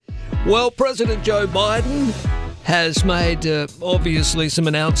Well, President Joe Biden has made, obviously, some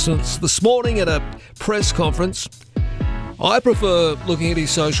announcements this morning at a press conference. I prefer looking at his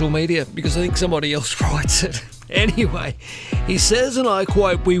social media because I think somebody else writes it. Anyway, he says, and I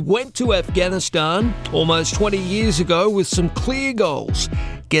quote, "We went to Afghanistan almost 20 years ago with some clear goals.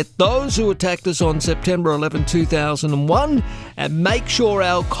 Get those who attacked us on September 11, 2001 and make sure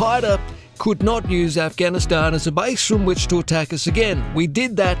Al-Qaeda could not use Afghanistan as a base from which to attack us again. We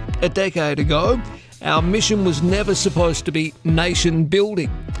did that a decade ago. Our mission was never supposed to be nation building."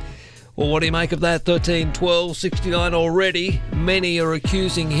 Well, what do you make of that? 13-12-69 already. Many are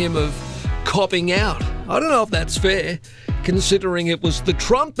accusing him of copping out. I don't know if that's fair, considering it was the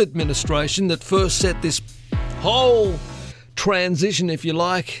Trump administration that first set this whole transition, if you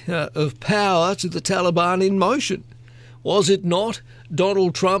like, of power to the Taliban in motion. Was it not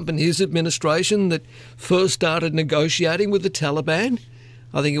Donald Trump and his administration that first started negotiating with the Taliban?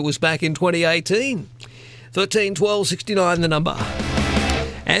 I think it was back in 2018. 13-12-69 the number.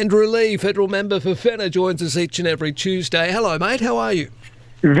 Andrew Leigh, federal member for Fenner, joins us each and every Tuesday. Hello, mate. How are you?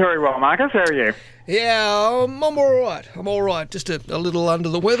 Very well, Marcus. How are you? Yeah, I'm all right. Just a little under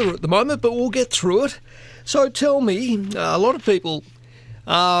the weather at the moment, but we'll get through it. So tell me, a lot of people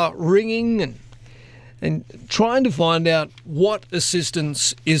are ringing and trying to find out what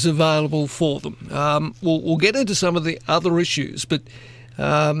assistance is available for them. We'll get into some of the other issues, but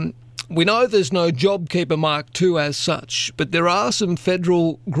we know there's no JobKeeper Mark 2 as such, but there are some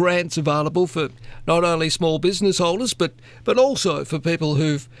federal grants available for not only small business holders, but also for people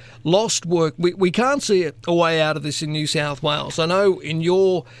who've lost work. We can't see a way out of this in New South Wales. I know in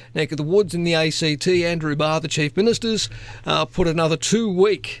your neck of the woods in the ACT, Andrew Barr, the Chief Minister's, put another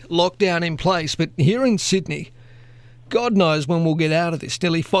 2-week lockdown in place. But here in Sydney, God knows when we'll get out of this.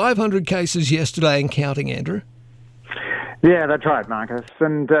 Nearly 500 cases yesterday and counting, Andrew. Yeah, that's right, Marcus.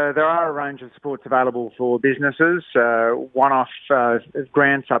 And there are a range of supports available for businesses, one-off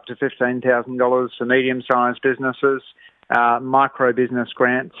grants up to $15,000 for medium-sized businesses, micro-business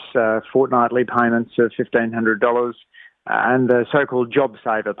grants, fortnightly payments of $1,500, and the so-called job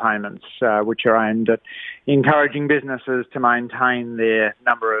saver payments, which are aimed at encouraging businesses to maintain their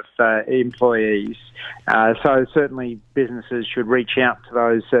number of employees. So certainly businesses should reach out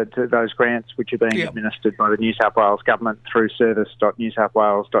to those grants, which are being administered by the New South Wales government through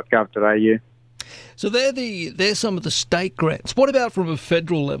service.newsouthwales.gov.au. So they're some of the state grants. What about from a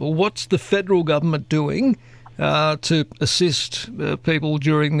federal level? What's the federal government doing to assist people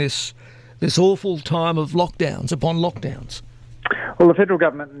during this awful time of lockdowns upon lockdowns? Well, the federal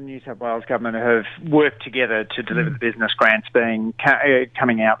government and the New South Wales government have worked together to deliver the business grants coming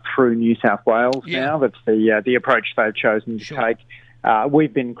out through New South Wales now. That's the approach they've chosen to take.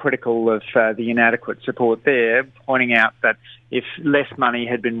 We've been critical of the inadequate support there, pointing out that if less money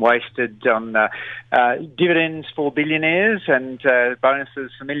had been wasted on dividends for billionaires and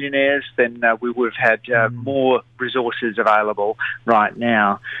bonuses for millionaires, then we would have had more resources available right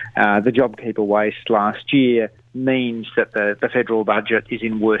now. The JobKeeper waste last year means that the federal budget is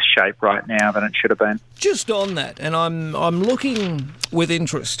in worse shape right now than it should have been. Just on that, and I'm looking with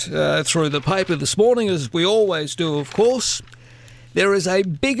interest through the paper this morning, as we always do, of course. There is a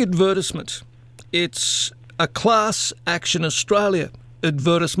big advertisement. It's a Class Action Australia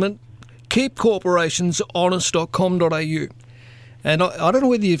advertisement. Keep corporations honest.com.au. And I don't know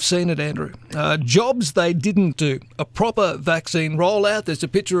whether you've seen it, Andrew. Jobs they didn't do. A proper vaccine rollout. There's a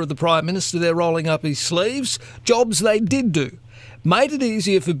picture of the Prime Minister there rolling up his sleeves. Jobs they did do. Made it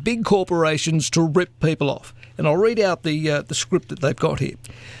easier for big corporations to rip people off. And I'll read out the script that they've got here.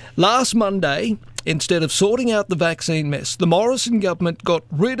 Last Monday, instead of sorting out the vaccine mess, the Morrison government got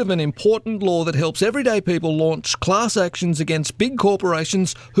rid of an important law that helps everyday people launch class actions against big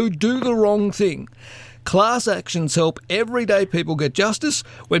corporations who do the wrong thing. Class actions help everyday people get justice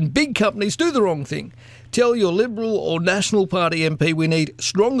when big companies do the wrong thing. Tell your Liberal or National Party MP we need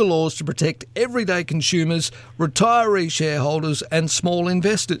stronger laws to protect everyday consumers, retiree shareholders and small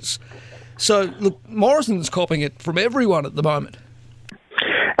investors. So, look, Morrison's copping it from everyone at the moment.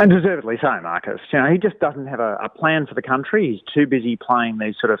 And deservedly so, Marcus. He just doesn't have a plan for the country. He's too busy playing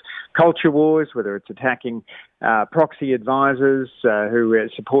these sort of culture wars, whether it's attacking proxy advisors who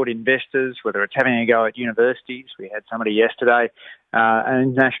support investors, whether it's having a go at universities. We had somebody yesterday, an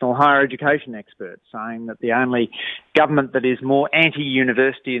international higher education expert, saying that the only government that is more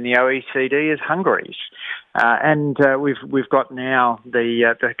anti-university in the OECD is Hungary's. And we've got now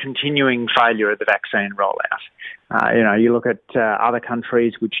the continuing failure of the vaccine rollout. You look at other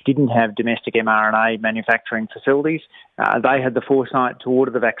countries which didn't have domestic mRNA manufacturing facilities. They had the foresight to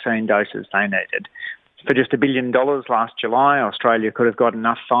order the vaccine doses they needed. For just $1 billion last July, Australia could have got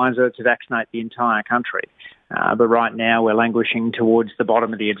enough Pfizer to vaccinate the entire country. But right now we're languishing towards the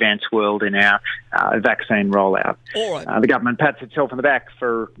bottom of the advanced world in our vaccine rollout. All right. The government pats itself on the back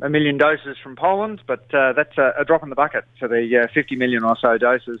for 1 million doses from Poland, but that's a drop in the bucket for the 50 million or so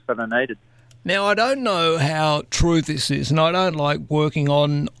doses that are needed. Now, I don't know how true this is, and I don't like working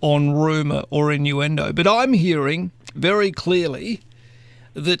on rumour or innuendo, but I'm hearing very clearly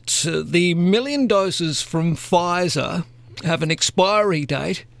that the 1 million doses from Pfizer have an expiry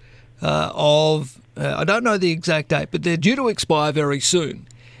date of, I don't know the exact date, but they're due to expire very soon.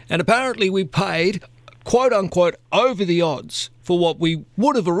 And apparently we paid, quote unquote, over the odds for what we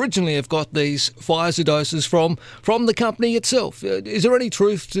would have originally have got these Pfizer doses from the company itself. Is there any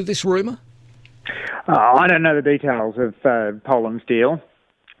truth to this rumour? I don't know the details of Poland's deal.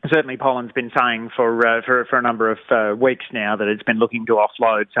 Certainly Poland's been saying for a number of weeks now that it's been looking to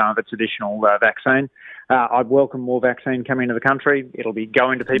offload some of its additional vaccine. I'd welcome more vaccine coming into the country. It'll be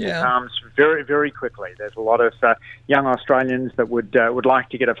going to people's arms very, very quickly. There's a lot of young Australians that would like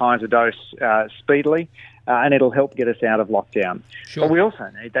to get a Pfizer dose speedily, and it'll help get us out of lockdown. Sure. But we also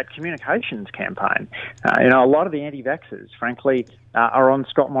need that communications campaign. A lot of the anti-vaxxers, frankly, are on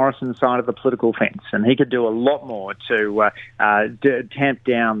Scott Morrison's side of the political fence, and he could do a lot more to tamp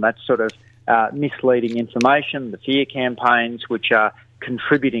down that sort of misleading information, the fear campaigns, which are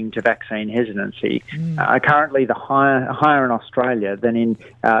contributing to vaccine hesitancy, currently the higher in Australia than in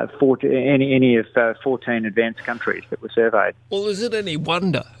any of 14 advanced countries that were surveyed. Well, is it any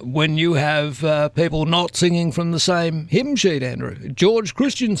wonder when you have people not singing from the same hymn sheet, Andrew? George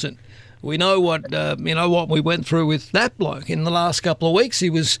Christensen. We know what we went through with that bloke in the last couple of weeks. He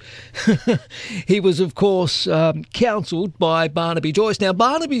was, of course, counselled by Barnaby Joyce. Now,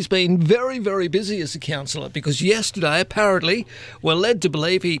 Barnaby's been very, very busy as a counsellor because yesterday, apparently, we're led to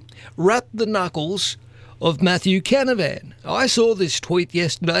believe he rapped the knuckles of Matthew Canavan. I saw this tweet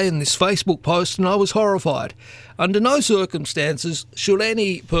yesterday and this Facebook post, and I was horrified. Under no circumstances should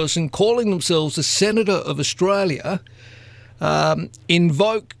any person calling themselves a Senator of Australia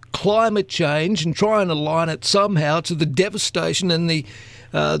invoke climate change and try and align it somehow to the devastation and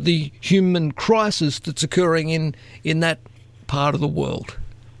the human crisis that's occurring in that part of the world.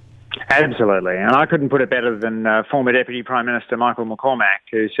 Absolutely, and I couldn't put it better than former Deputy Prime Minister Michael McCormack,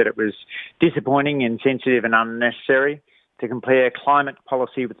 who said it was disappointing, insensitive and unnecessary to compare climate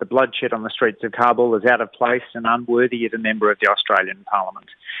policy with the bloodshed on the streets of Kabul as out of place and unworthy of a member of the Australian Parliament.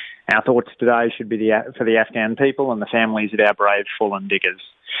 Our thoughts today should be for the Afghan people and the families of our brave fallen diggers.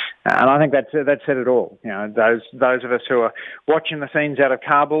 And I think that said it all. Those of us who are watching the scenes out of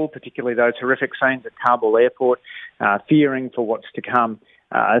Kabul, particularly those horrific scenes at Kabul airport, fearing for what's to come,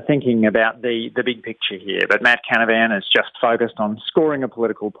 thinking about the big picture here. But Matt Canavan is just focused on scoring a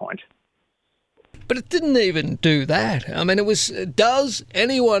political point. But it didn't even do that. I mean, does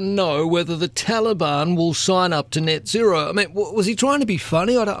anyone know whether the Taliban will sign up to net zero? I mean, was he trying to be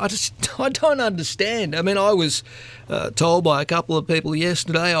funny? I don't understand. I mean, I was told by a couple of people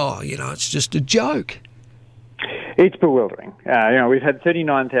yesterday, it's just a joke. It's bewildering. We've had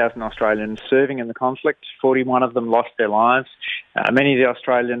 39,000 Australians serving in the conflict. 41 of them lost their lives. Many of the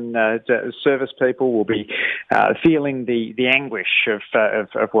Australian service people will be feeling the anguish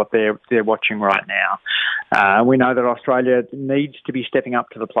of what they're watching right now. We know that Australia needs to be stepping up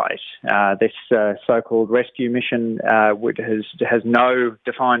to the plate. This so-called rescue mission has no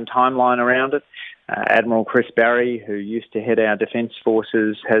defined timeline around it. Admiral Chris Barry, who used to head our defence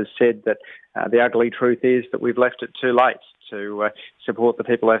forces, has said that the ugly truth is that we've left it too late to support the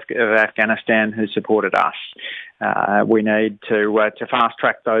people of Afghanistan who supported us. We need to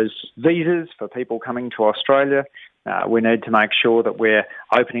fast-track those visas for people coming to Australia. We need to make sure that we're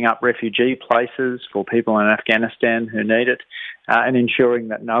opening up refugee places for people in Afghanistan who need it, and ensuring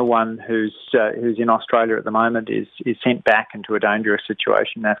that no one who's in Australia at the moment is sent back into a dangerous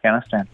situation in Afghanistan.